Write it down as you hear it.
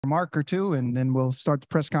remark or two, and then we'll start the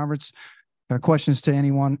press conference. Questions to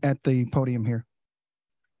anyone at the podium here.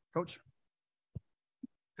 Coach?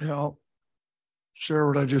 Yeah, I'll share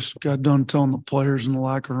what I just got done telling the players in the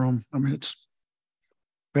locker room. I mean,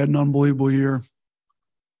 we had an unbelievable year.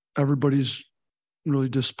 Everybody's really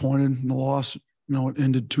disappointed in the loss. It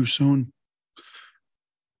ended too soon.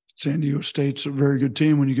 San Diego State's a very good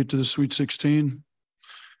team when you get to the Sweet 16.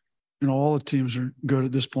 All the teams are good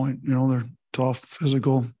at this point. They're tough,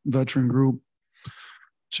 physical, veteran group.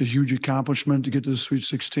 It's a huge accomplishment to get to the Sweet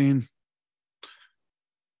 16.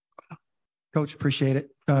 Coach, appreciate it.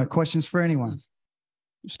 Questions for anyone?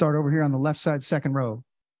 Start over here on the left side, second row.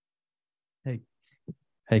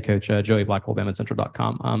 Hey, Coach. Joey Blackwell,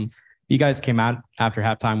 BamaCentral.com. You guys came out after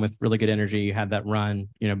halftime with really good energy. You had that run,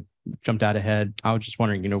 jumped out ahead. I was just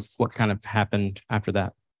wondering, what kind of happened after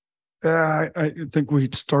that? Yeah, I think we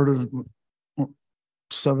started a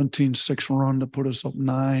 17-6 run to put us up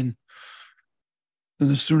 9. Then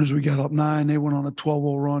as soon as we got up 9, they went on a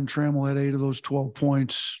 12-0 run. Trammell had 8 of those 12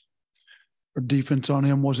 points. Our defense on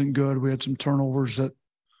him wasn't good. We had some turnovers that,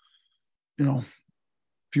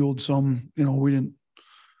 fueled some. We didn't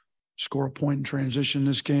score a point in transition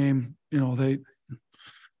this game. They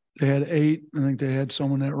had 8. I think they had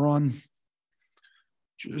some in that run.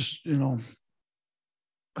 Just,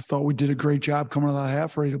 I thought we did a great job coming out of the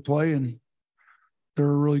half, ready to play, and they're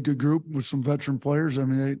a really good group with some veteran players. I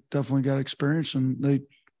mean, they definitely got experience, and they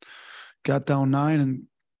got down 9 and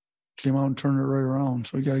came out and turned it right around.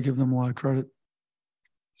 So we got to give them a lot of credit.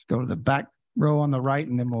 Let's go to the back row on the right,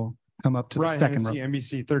 and then we'll come up to the second row.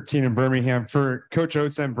 NBC 13 in Birmingham. For Coach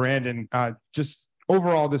Oats and Brandon, just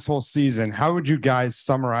overall this whole season, how would you guys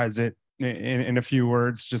summarize it in a few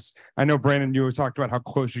words? Just, I know, Brandon, you talked about how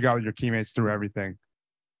close you got with your teammates through everything.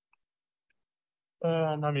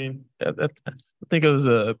 I think it was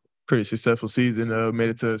a pretty successful season. Made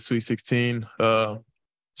it to Sweet 16.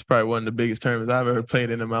 It's probably one of the biggest tournaments I've ever played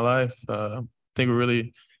in my life. I think we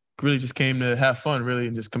really just came to have fun, really,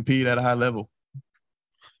 and just compete at a high level.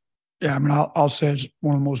 Yeah, I mean, I'll say it's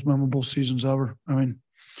one of the most memorable seasons ever. I mean,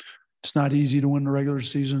 it's not easy to win the regular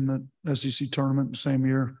season, the SEC tournament the same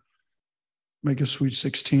year, make a Sweet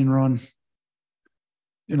 16 run.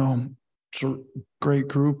 It's a great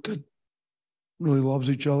group that really loves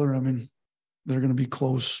each other. I mean, they're going to be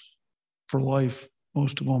close for life,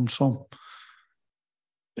 most of them. So,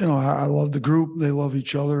 I love the group. They love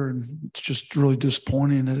each other, and it's just really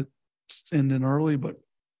disappointing that it's ending early, but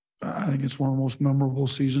I think it's one of the most memorable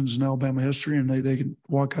seasons in Alabama history, and they can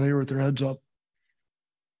walk out of here with their heads up.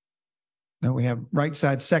 Then we have right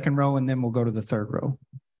side, second row, and then we'll go to the third row.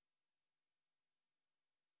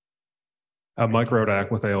 Mike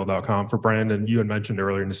Rodak with AL.com. For Brandon, you had mentioned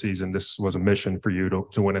earlier in the season this was a mission for you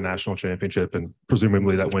to win a national championship, and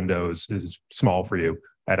presumably that window is small for you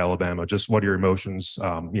at Alabama. Just what are your emotions,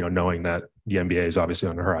 knowing that the NBA is obviously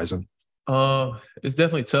on the horizon? It's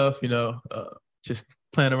definitely tough, just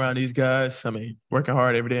playing around these guys. I mean, working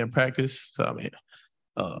hard every day in practice. So, I mean,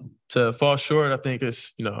 to fall short, I think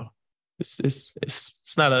it's a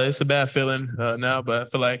bad feeling now, but I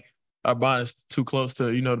feel like our bond is too close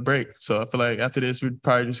to, to break. So I feel like after this, we're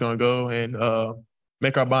probably just going to go and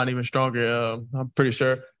make our bond even stronger. I'm pretty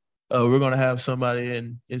sure we're going to have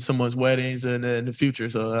somebody in someone's weddings and in the future.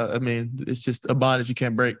 So, I mean, it's just a bond that you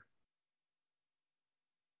can't break.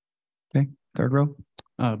 Okay, third row.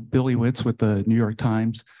 Billy Witz with the New York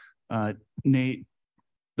Times. Nate,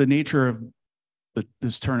 the nature of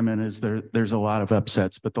this tournament is there's a lot of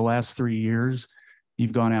upsets, but the last 3 years,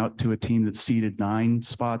 you've gone out to a team that's seated 9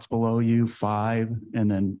 spots below you, 5,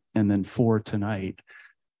 and then 4 tonight.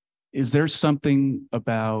 Is there something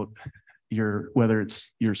about whether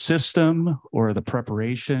it's your system or the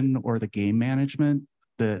preparation or the game management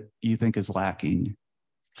that you think is lacking?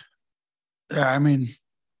 Yeah, I mean,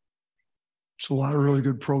 it's a lot of really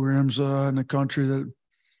good programs in the country that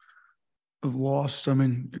have lost. I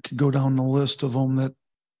mean, you could go down the list of them that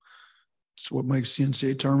it's what makes the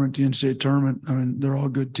NCAA tournament the NCAA tournament. I mean, they're all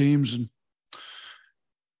good teams. And,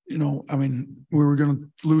 I mean, we were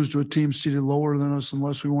going to lose to a team seated lower than us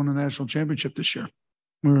unless we won the national championship this year.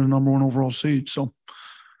 We were the number 1 overall seed. So,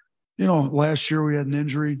 last year we had an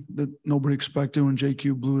injury that nobody expected when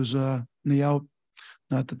JQ blew his knee out.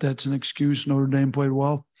 Not that that's an excuse. Notre Dame played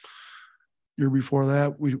well. Year before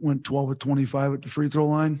that, we went 12 of 25 at the free throw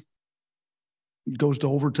line. It goes to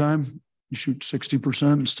overtime. You shoot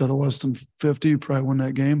 60% instead of less than 50, you probably win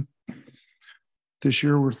that game. This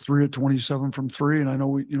year we're 3 of 27 from 3, and I know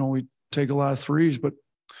we take a lot of threes, but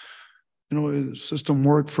the system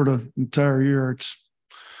worked for the entire year. It's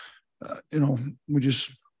it's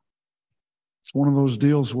one of those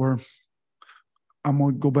deals where I'm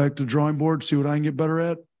going to go back to the drawing board, see what I can get better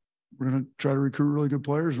at. We're going to try to recruit really good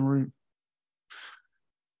players, and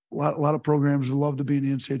a lot of programs would love to be in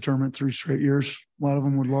the NCAA tournament 3 straight years. A lot of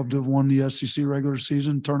them would love to have won the SEC regular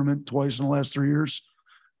season tournament twice in the last 3 years.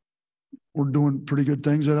 We're doing pretty good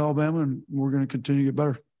things at Alabama, and we're going to continue to get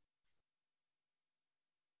better.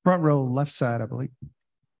 Front row, left side, I believe.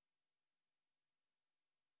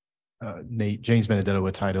 Nate, James Benedetto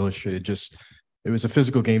with Tide Illustrated. It was a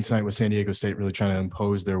physical game tonight with San Diego State really trying to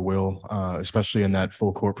impose their will, especially in that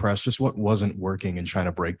full court press. Just what wasn't working in trying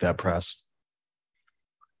to break that press?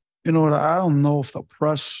 You know what? I don't know if the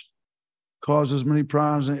press caused as many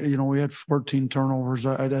problems. You know, we had 14 turnovers.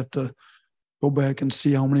 I'd have to go back and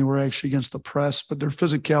see how many were actually against the press, but their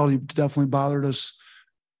physicality definitely bothered us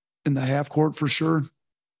in the half court for sure.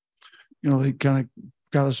 You know, they kind of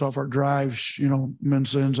got us off our drives. You know,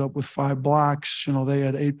 Mensa ends up with 5 blocks. You know, they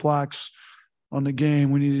had 8 blocks on the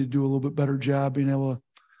game. We needed to do a little bit better job being able to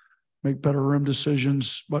make better rim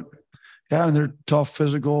decisions. But yeah, and they're tough,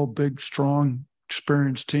 physical, big, strong,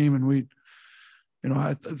 experienced team. And we, you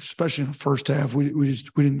know, especially in the first half, we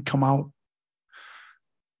didn't come out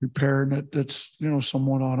prepared. And that's, you know,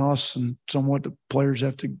 somewhat on us and somewhat the players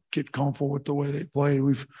have to get comfortable with the way they play.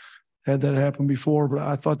 We've had that happen before, but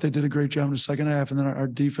I thought they did a great job in the second half. And then our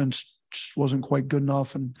defense just wasn't quite good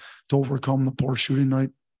enough and to overcome the poor shooting night.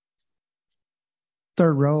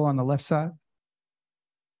 Third row on the left side.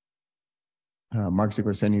 Mark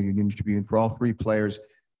Ziegler, San Diego Union Tribune. For all 3 players,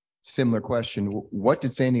 similar question. What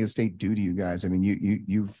did San Diego State do to you guys? I mean,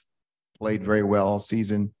 you've played very well all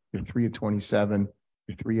season. You're 3 of 27.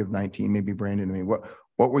 You're 3 of 19. Maybe Brandon. I mean,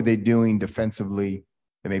 what were they doing defensively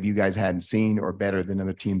that maybe you guys hadn't seen or better than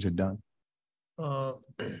other teams had done? I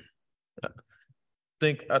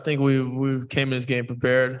think we came in this game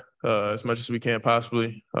prepared as much as we can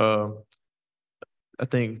possibly. I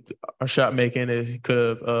think our shot making it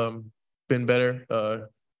could have been better.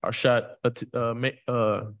 Our shot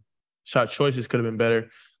choices could have been better.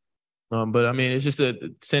 But I mean, it's just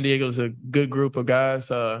San Diego's a good group of guys.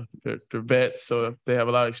 They're vets, so they have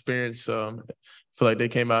a lot of experience. I feel like they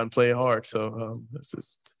came out and played hard. So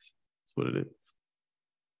that's what it is.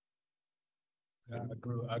 Yeah,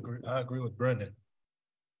 I agree with Brendan.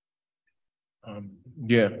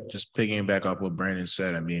 Yeah, just picking back up what Brandon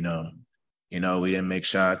said. I mean, you know, we didn't make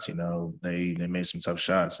shots. You know, they made some tough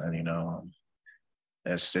shots, and you know,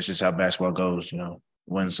 that's just how basketball goes. You know,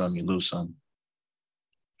 win some, you lose some.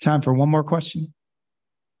 Time for one more question.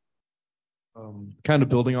 Kind of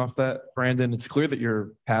building off that, Brandon, it's clear that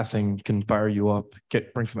your passing can fire you up,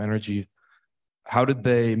 bring some energy. How did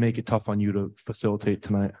they make it tough on you to facilitate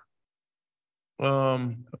tonight?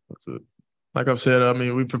 Like I've said, I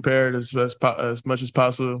mean, we prepared as much as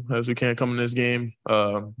possible as we can come in this game.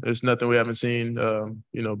 There's nothing we haven't seen,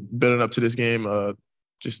 you know, building up to this game,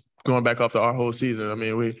 just going back off to our whole season. I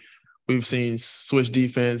mean, we've seen switch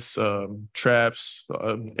defense, traps,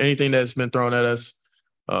 anything that's been thrown at us.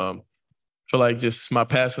 I feel like just my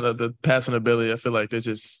passing ability, I feel like it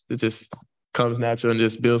just comes natural and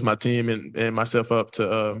just builds my team and myself up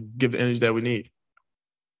to give the energy that we need.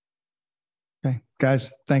 Okay,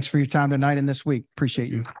 guys, thanks for your time tonight and this week. Appreciate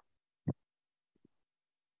you.